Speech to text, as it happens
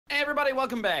everybody,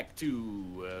 welcome back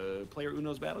to Player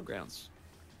Uno's Battlegrounds.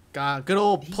 Good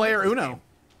old Player Uno.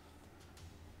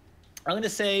 I'm gonna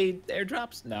say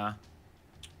airdrops. Nah.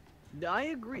 I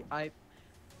agree.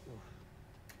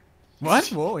 What?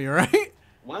 Whoa, you're right.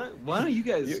 Why don't you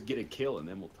guys get a kill and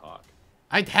then we'll talk?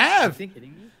 I have. Kidding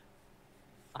me?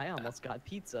 I almost got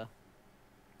pizza.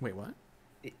 Wait, what?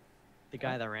 The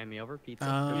guy that ran me over, pizza.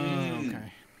 Oh,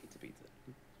 okay. Pizza.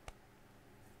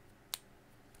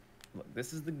 Look,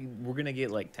 this is we're gonna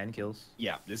get like 10 kills.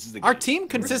 Yeah, this is the Our game. team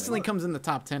consistently comes in the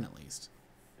top 10 at least.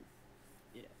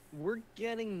 Yeah, we're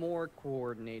getting more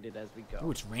coordinated as we go.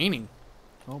 Oh, it's raining.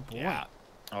 Oh boy. Yeah.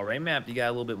 Oh, rain map, you got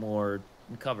a little bit more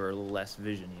cover, a little less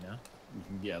vision, you know.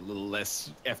 Yeah, a little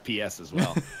less FPS as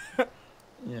well.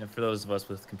 Yeah, for those of us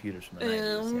with computers from the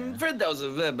 90s. Yeah. For those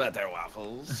of the butter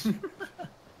waffles.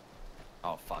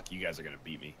 Oh fuck, you guys are gonna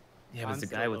beat me. Yeah, but it's a I'm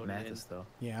guy still with loading Mathis though.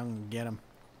 Yeah, I'm gonna get him.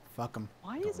 Fuck him.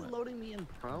 Why is it loading me in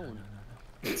prone?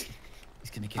 He's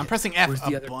gonna get I'm it. pressing F Where's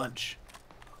the a other bunch.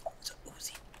 It's a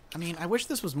Uzi. I mean, I wish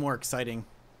this was more exciting.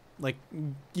 Like,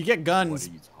 you get guns,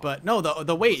 you talking but no,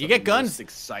 the wait, It's you the get guns, most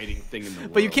exciting thing in the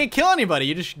world. but you can't kill anybody.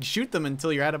 You just shoot them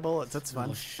until you're out of bullets. That's fun.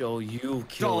 I'll show you.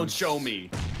 Don't show me.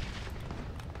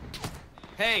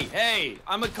 Hey,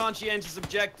 I'm a conscientious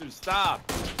objector. Stop.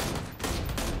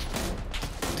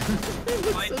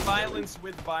 Fight violence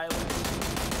with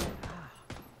violence.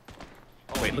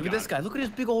 Oh, Wait, look at this guy. Look at his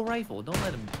big old rifle. Don't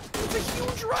let him. It's a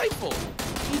huge rifle.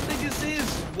 Who do you think this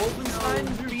is?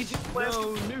 Wolfenstein? Beach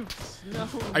No nukes. No.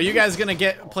 Are you guys gonna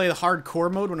play the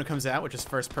hardcore mode when it comes out, which is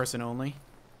first person only?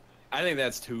 I think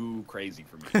that's too crazy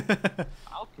for me.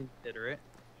 I'll consider it.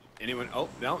 Anyone? Oh,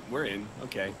 no, we're in.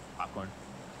 Okay. Popcorn.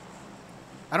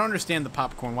 I don't understand the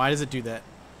popcorn. Why does it do that?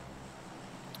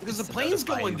 Because the It's plane's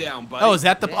another going fight. down, buddy. Oh, is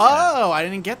that the? Yeah. Oh, I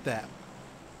didn't get that.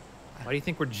 Why do you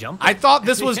think we're jumping? I thought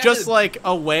this was Yeah. just like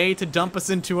a way to dump us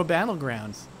into a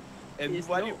battlegrounds. And It's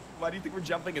why no- do you think we're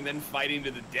jumping and then fighting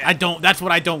to the death? I don't. That's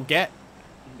what I don't get.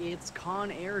 It's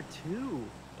Con Air 2.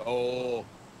 Oh.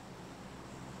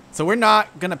 So we're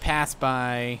not gonna pass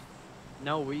by.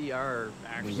 No, we are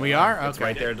actually We are? It's Okay.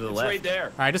 right there to the It's left. right there.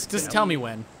 All right, just tell me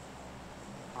when.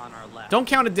 on our left. Don't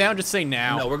count it down. Just say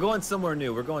now. No, we're going somewhere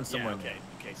new. We're going Yeah, somewhere okay.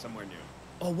 Okay, somewhere new. new.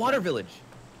 Oh, Water Village.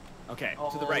 Okay.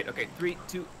 To the right. Okay, 3,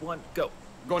 2, 1, go.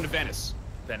 Going to Venice.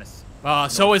 Venice.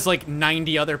 So is like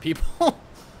 90 other people.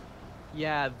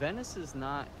 Yeah, Venice is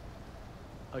not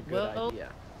a good Well- idea.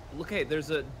 Look, hey, there's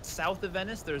a south of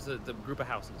Venice. There's the group of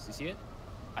houses. You see it?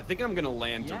 I think I'm gonna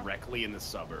land Yeah. directly in the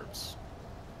suburbs.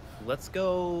 Let's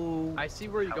go. I see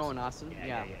where you're House. going, Austin.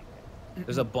 Yeah.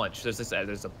 There's a bunch. There's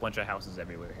a bunch of houses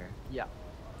everywhere here. Yeah.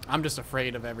 I'm just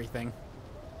afraid of everything.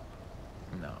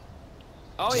 No.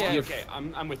 Oh Just yeah. be Okay.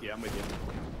 I'm with you. I'm with you.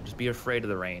 Just be afraid of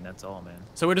the rain. That's all, man.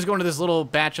 So we're just going to this little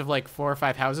batch of like 4 or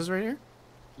 5 houses right here.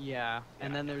 Yeah,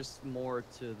 and Yeah. then there's more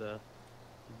to the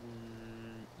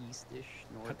east-ish,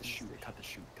 Cut the shoot. northeast-ish. Cut the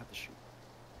shoot. Cut the shoot.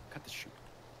 Cut the shoot.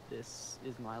 This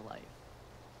is my life.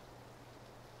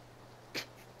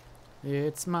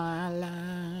 It's my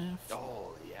life.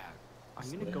 Oh yeah. I'm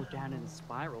gonna go down in a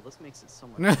spiral. This makes it so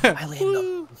much. I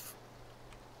land up.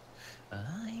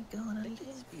 I ain't gonna think it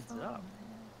live speeds forever. up.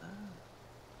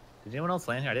 Did anyone else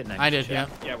land here? I didn't. I did, yeah.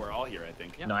 Yeah, we're all here. I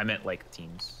think. Yeah. No, I meant like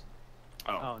teams.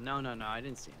 Oh, Oh no, I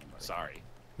didn't see anybody. sorry.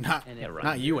 Not, And Yeah, if right.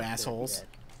 not you they're assholes. dead.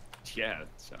 Yeah.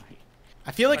 Sorry.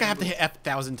 I feel like I have to hit F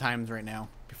 1,000 times right now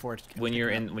before it's. When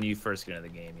you first get into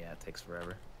the game, yeah, it takes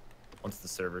forever. Once the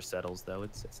server settles, though,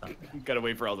 it's not bad. Gotta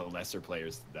wait for all the lesser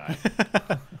players to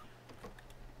die.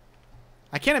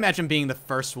 I can't imagine being the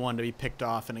first one to be picked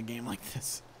off in a game like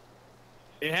this.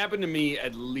 It happened to me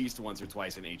at least once or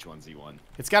twice in H1Z1.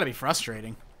 It's got to be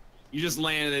frustrating. You just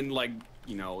land and like,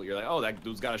 you know, you're like, oh, that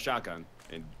dude's got a shotgun,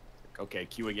 and okay,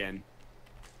 queue again.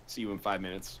 See you in 5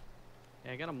 minutes.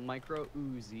 Yeah, I got a micro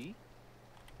Uzi.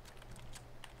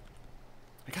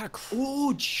 I got a.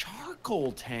 Ooh,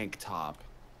 charcoal tank top.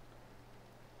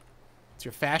 It's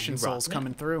your fashion You souls rocking it?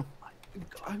 coming through.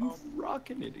 I'm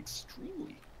rocking it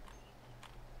extremely.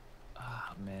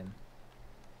 Ah, man.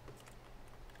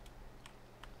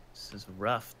 This is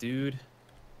rough, dude.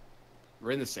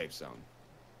 We're in the safe zone.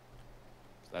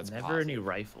 So that's Never any positive.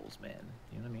 rifles, man.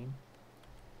 You know what I mean?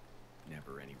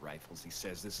 Never any rifles. He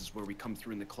says this is where we come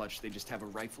through in the clutch. They just have a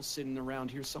rifle sitting around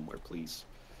here somewhere, please.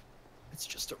 It's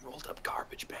just a rolled up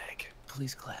garbage bag.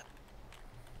 Please clap.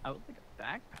 I would like a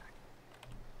backpack.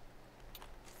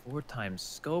 4 times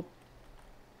scope.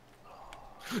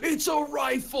 It's a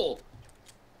rifle!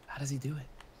 How does he do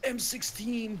it?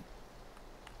 M16.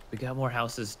 We got more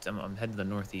houses. I'm heading to the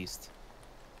northeast.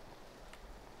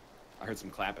 I heard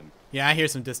some clapping. Yeah, I hear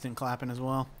some distant clapping as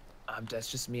well. That's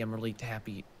just me. I'm really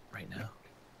happy right now.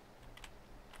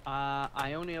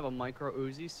 I only have a micro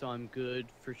Uzi, so I'm good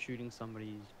for shooting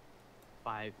somebody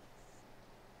 5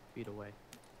 feet away,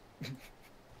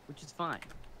 which is fine.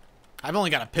 I've only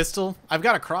got a pistol. I've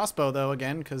got a crossbow though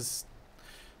again, because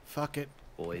fuck it.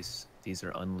 Boys, these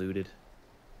are unlooted.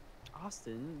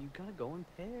 Austin, you gotta go in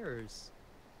pairs.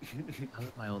 I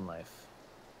live my own life.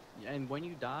 And when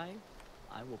you die,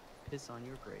 I will piss on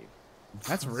your grave.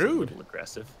 That's A rude. little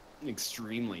aggressive.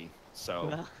 Extremely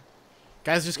so.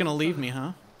 Guys, just gonna leave me,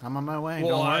 huh? I'm on my way.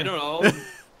 Well, Don't I worry. don't know.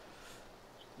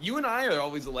 You and I are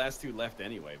always the last two left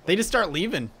anyway. But They just start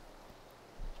leaving.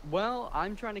 Well,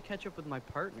 I'm trying to catch up with my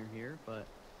partner here, but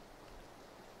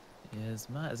Yeah,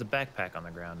 there's a backpack on the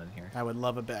ground in here. I would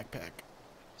love a backpack.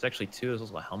 There's actually 2. There's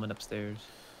also a helmet upstairs.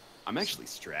 I'm actually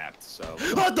strapped, so.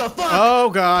 What the fuck? Oh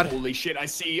god. Holy shit! I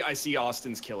see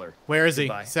Austin's killer. Where is he?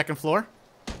 Goodbye. Second floor?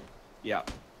 Yeah.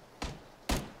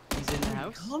 he's in the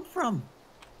house. Come from?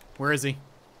 Where is he?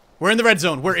 We're in the red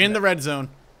zone. We're in the red zone.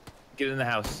 Get in the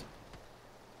house.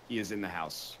 He is in the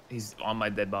house. He's on my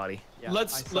dead body. Yeah, I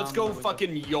let's saw him go when we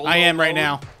fucking YOLO. I am right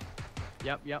mode.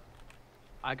 now. Yep.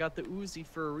 I got the Uzi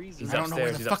for a reason. He's I don't know where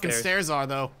upstairs, the he's fucking upstairs. stairs are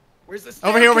though. Where's this?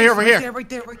 Over here, over here, over here. Right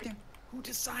there, right there. Who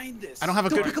designed this? I don't have a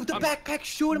Don't good. pick up the backpack.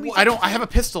 Shoot him. I don't. I have a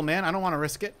pistol, man. I don't want to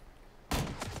risk it.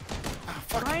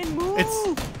 Ryan, move!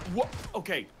 It's- What?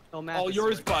 Okay. Oh, Mathis. All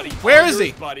yours, buddy. Where All is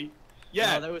yours, he? buddy?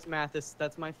 Yeah. No, that was Mathis.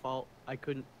 That's my fault. I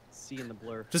couldn't see in the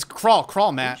blur. Just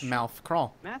crawl, Matt. Mouth,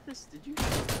 crawl. Mathis, did you?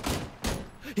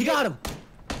 He got him.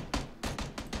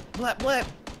 Blap, blap.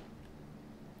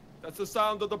 That's the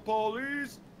sound of the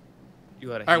police. You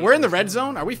gotta All right, hate we're in the this red one.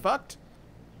 zone. Are we fucked?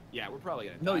 Yeah, we're probably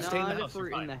gonna. No, die. he's staying in the Not house. if we're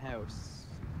You're in the fine. house.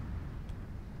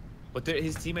 But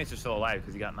his teammates are still alive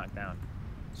because he got knocked down.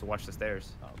 So watch the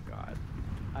stairs. Oh God,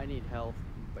 I need help.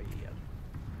 But yeah.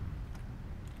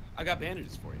 I got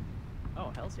bandages for you.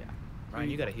 Oh hell's yeah. Ryan,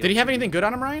 you gotta heal. Did he have anything good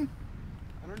on him, Ryan?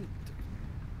 I don't.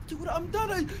 Dude, I'm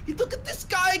done. Look at this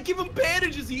guy. I give him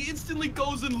bandages. He instantly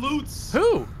goes and loots.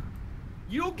 Who?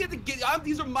 You don't get to get.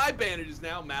 These are my bandages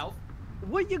now, Malf.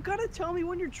 What, you gotta tell me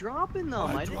when you're dropping them.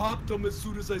 I didn't- dropped them as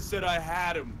soon as I said I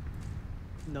had them.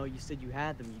 No, you said you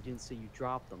had them. You didn't say you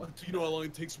dropped them. Do you know how long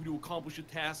it takes me to accomplish a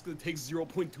task that takes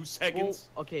 0.2 seconds?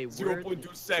 Well, okay, 0.2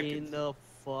 where seconds. in the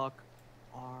fuck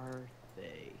are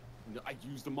they? I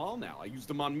used them all now. I used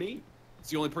them on me. It's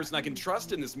the only person I can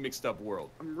trust in this mixed up world.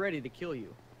 I'm ready to kill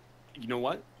you. You know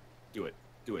what? Do it.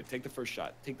 Do it. Take the first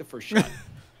shot. Take the first shot.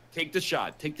 Take the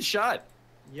shot. Take the shot.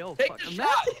 Yo, Take fuck. the Matt,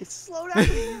 shot! slow down.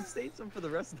 You save some for the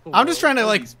rest of the world. I'm just trying to Oh,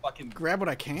 like these fucking grab what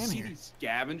I can see here. these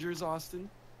scavengers, Austin.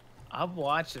 I'm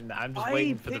watching. I'm just I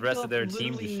waiting for the picked rest of up their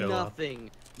team to literally show up.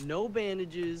 nothing. No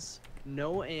bandages,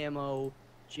 no ammo,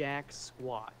 jack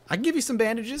squat. I can give you some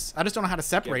bandages. I just don't know how to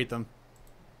separate them.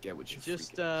 Get what you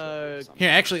Just, freaking Here,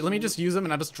 actually, let me just use them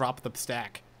and I'll just drop the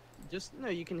stack. Just no,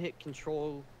 you can hit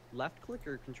control left click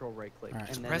or control right click, Alright.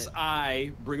 and then press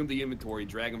I, bring them to the inventory,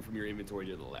 drag them from your inventory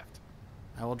to the left.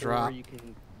 I will or drop. you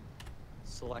can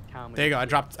select how many. There you go. I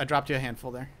dropped you a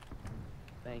handful there.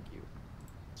 Thank you.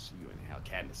 See you in hell,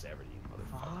 Cadmus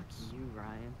Everdeen, Fuck motherfuckers. you,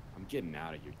 Ryan. I'm getting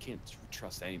out of here. Can't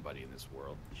trust anybody in this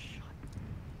world. Shut.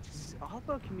 It's all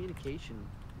about communication.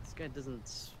 This guy doesn't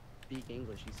speak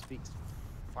English. He speaks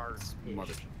farce.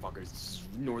 Motherfuckers.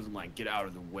 Northernlion, get out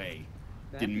of the way.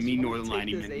 Mathis, Didn't mean you wanna Northernlion, take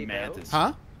he this meant 8 out? Mathis.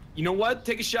 Huh? You know what?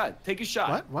 Take a shot. Take a shot.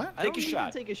 What? What? I Take don't a need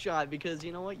shot. to take a shot because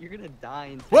you know what? You're gonna die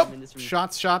in 10 Whoop! minutes from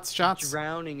Shots.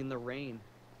 drowning in the rain.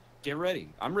 Get ready.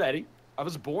 I'm ready. I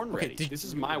was born ready. did- This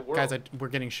is my world. Guys, we're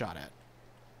getting shot at.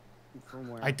 From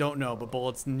where? I don't know, but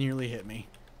bullets nearly hit me.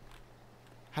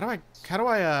 How do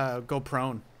I go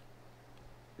prone?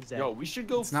 Is that- Yo, we should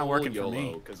go It's not full working for YOLO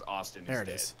me. because Austin There is it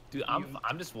dead. is. Dude,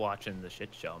 I'm just watching the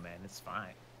shit show, man. It's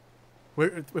fine.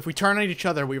 If we turn on each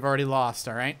other, we've already lost.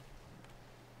 All right.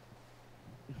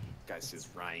 Guy says,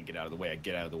 Ryan, get out of the way. I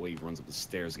get out of the way. He runs up the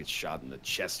stairs, gets shot in the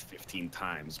chest 15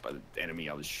 times by the enemy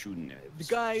I was shooting at. It The was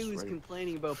guy just who's right-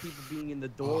 complaining about people being in the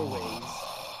doorways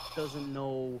doesn't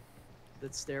know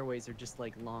that stairways are just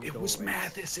like long It doorways. was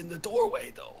Mathis in the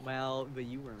doorway, though. Well, but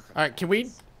you were in front. All right. of Can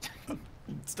we Mathis.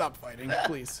 stop fighting,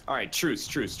 please? All right, truce.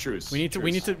 We need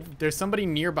to. There's somebody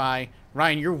nearby.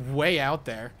 Ryan, you're way out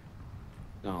there.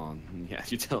 Oh, yeah,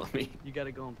 you're telling me. You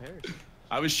gotta go in pairs.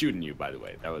 I was shooting you, by the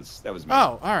way. That was me.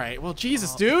 Oh, all right. Well,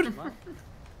 Jesus, dude. Come on. It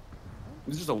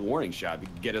was just a warning shot to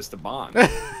get us to bond.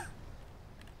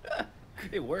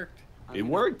 It worked. It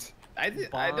worked. I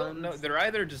don't know. Bonds. They're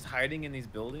either just hiding in these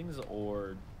buildings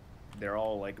or they're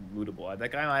all like lootable.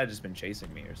 That guy might have just been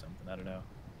chasing me or something. I don't know.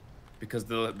 Because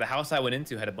the house I went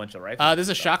into had a bunch of rifles. There's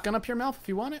a and stuff. shotgun up here, Malf, if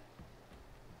you want it.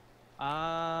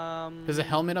 There's a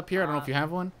helmet up here. I don't know if you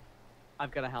have one.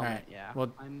 I've got a helmet. Alright, Yeah.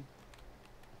 well-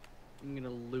 I'm gonna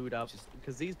loot up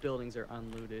because these buildings are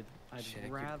unlooted. I'd Check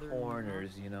rather your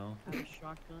corners, you know. not have a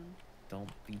shotgun. Don't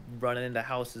be running into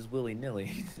houses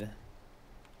willy-nilly.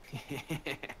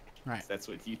 Right. That's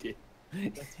what you did.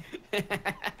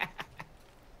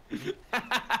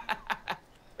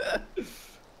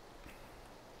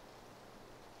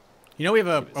 You know we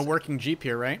have a working Jeep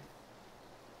here, right?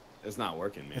 It's not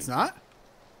working, man. It's not?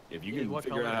 If you Yeah, can what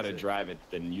figure out color how is to it? drive it,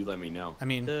 then you let me know. I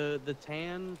mean, The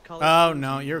tan color. oh ones,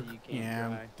 no, you you're can't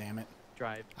yeah, damn it.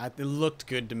 drive. It looked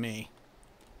good to me.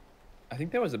 I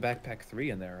think there was a backpack 3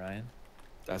 in there, Ryan.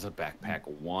 That's a backpack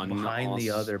 1. Behind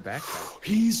the other backpack.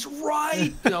 He's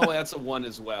right! No, that's a 1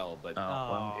 as well, but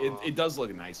Oh, Oh. it does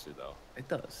look nicer, though. it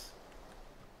does.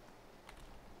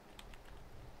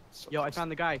 So Yo, I close.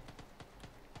 found the guy.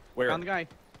 Where? Found the guy.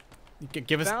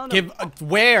 Give us Found give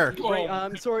where? Wait,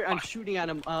 I'm sorry, I'm shooting at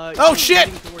him. Oh, he's shit!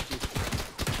 heading towards you.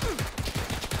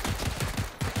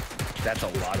 That's a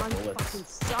lot Run of bullets. fucking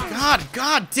sucks.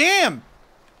 God damn!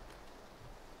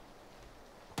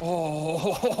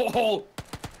 Oh!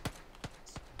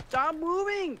 Stop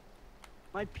moving!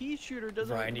 My pea shooter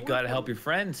doesn't. Ryan, you work gotta on help me. your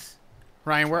friends.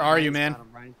 Ryan, where are you, man? Ryan's got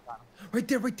him, Ryan's got him. Right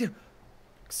there, right there.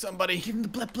 Somebody. Give him the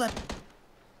blep blep.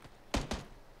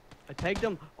 I tagged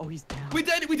him. Oh, he's down. We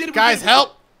did it! We did it! Guys,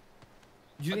 help!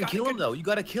 You I can got kill it. him though. You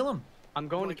gotta kill him. I'm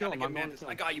going to kill him. I'm going to Manus. kill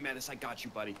I him. got you, Manus. I got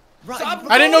you, buddy. Right. Stop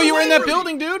I didn't know rolling you were in away that from me.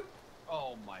 building, dude.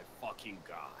 Oh my fucking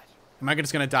god. Am I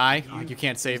just gonna die? Like, you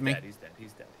can't save He's me. Dead. He's dead.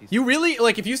 He's dead. He's You really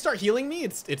like if you start healing me,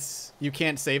 it's you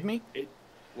can't save me.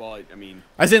 Well, I mean,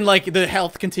 As in like the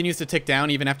health continues to tick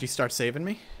down even after you start saving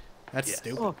me. That's Yes.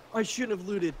 stupid. Oh, I shouldn't have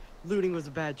looted. Looting was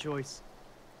a bad choice.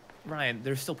 Ryan,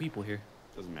 there's still people here.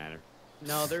 doesn't matter.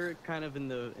 No, they're kind of in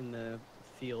the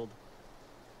field.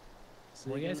 So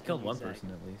Well, they you guys didn't killed one zag.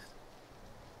 person at least.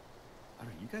 I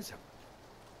don't know. You guys have.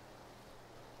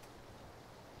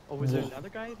 Oh, was there another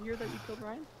guy here that you killed,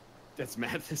 Ryan? That's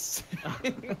madness.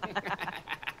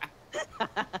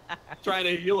 Trying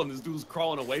to heal him. This dude's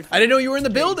crawling away from I didn't me. know you were in the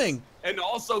building. And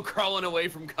also crawling away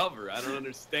from cover. I don't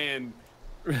understand.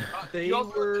 They You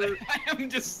also- were. I am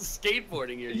just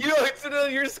skateboarding here. It's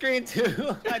on your screen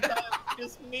too. I thought it was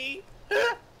just me.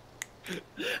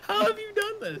 How have you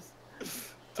done this?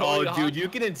 Tony oh, Hawk. dude, you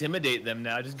can intimidate them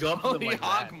now. Just go up to them Holy like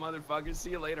Hawk, that. motherfucker.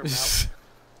 See you later, pal.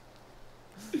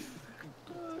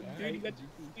 Dude, you got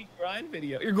your sweet grind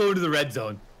video. You're going to the red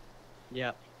zone.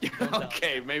 Yeah.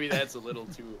 Okay, maybe that's a little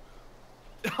too.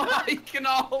 Oh, he can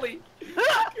ollie. He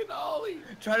can ollie.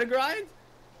 Try to grind.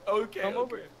 Okay. Come okay.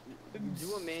 over.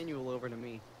 Do a manual over to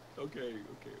me. Okay.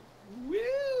 Okay.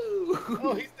 Woo!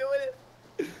 Oh, he's doing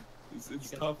it.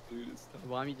 It's tough, dude. It's tough. You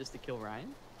want me just to kill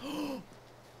Ryan?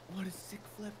 What a sick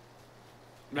flip.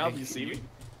 Malf, you see me?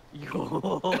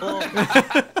 Yo.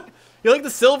 You're like the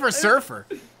Silver Surfer.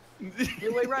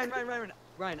 Wait, Ryan,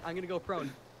 I'm gonna go prone.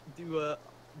 Do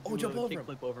jump a over him.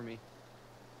 kickflip over me.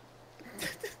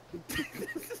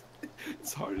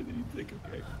 It's harder than you think.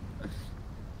 Okay.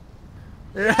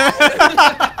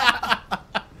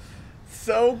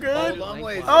 So good. long Thank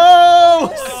way. God. Oh,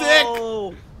 sick.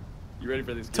 Oh! You ready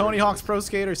for this? Get Tony ready for Hawk's this. Pro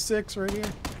Skater 6 right here. Do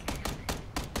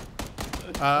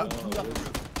it Oh!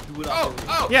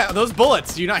 Oh! Yeah, those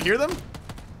bullets. Do you not hear them?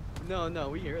 No,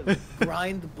 we hear them.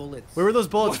 Grind the bullets. Where were those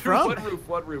bullets from? What roof?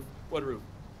 What roof? What roof?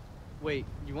 Wait,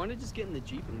 you want to just get in the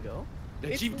Jeep and go?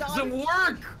 The It's Jeep not doesn't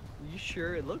work! You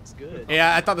sure? It looks good.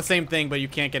 Yeah, I thought the same thing, but you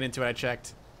can't get into it. I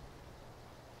checked.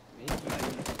 Maybe.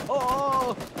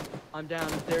 Oh! I'm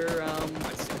down. They're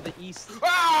the east.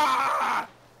 Ah!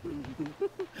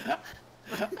 I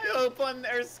hope on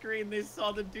their screen they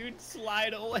saw the dude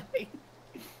slide away.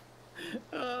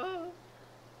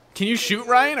 Can you shoot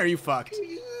Ryan? Or are you fucked?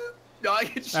 No, I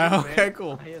can shoot, Oh, man. okay,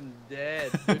 cool. I am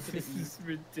dead. Go to the This east. is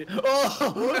ridiculous.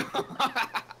 Oh!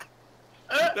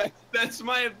 That's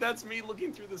me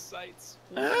looking through the sights.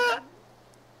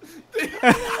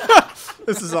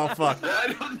 This is all fucked.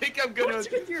 I don't think I'm gonna.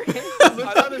 What's with your hand?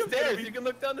 Look down the stairs. You can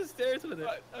look down the stairs with it.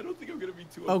 I don't think I'm gonna be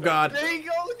too. Oh, God. There you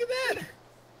go. Look at that.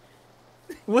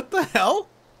 What the hell?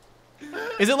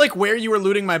 Is it like where you were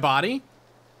looting my body?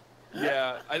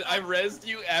 Yeah, I rezzed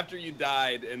you after you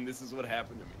died, and this is what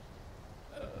happened to me.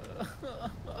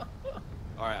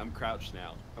 All right, I'm crouched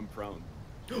now. I'm prone.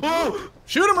 Oh!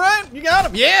 Shoot him, Ryan! You got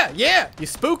him! Yeah, yeah! You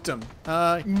spooked him.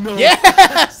 No.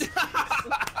 Yes!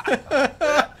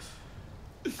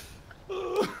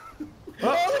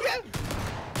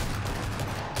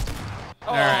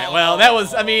 Alright, well, that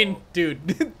was, I mean,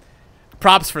 dude,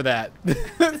 props for that.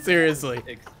 Seriously.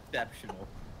 Exceptional.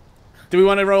 Do we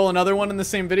want to roll another one in the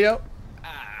same video?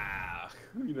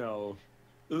 You know,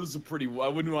 this is a pretty. I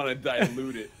wouldn't want to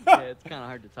dilute it. Yeah, it's kind of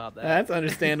hard to top that. That's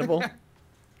understandable.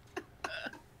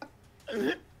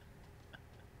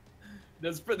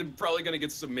 That's probably gonna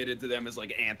get submitted to them as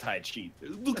like anti-cheat.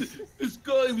 Look at this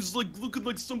guy was like looking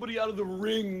like somebody out of the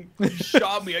ring. He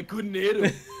shot me. I couldn't hit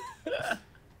him.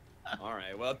 All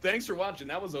right. Well, thanks for watching.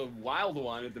 That was a wild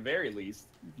one at the very least.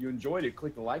 If you enjoyed it,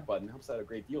 click the like button. It helps out a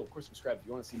great deal. Of course, subscribe if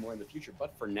you want to see more in the future.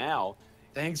 But for now,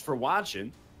 thanks for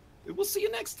watching. We'll see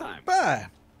you next time. Bye.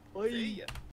 Bye.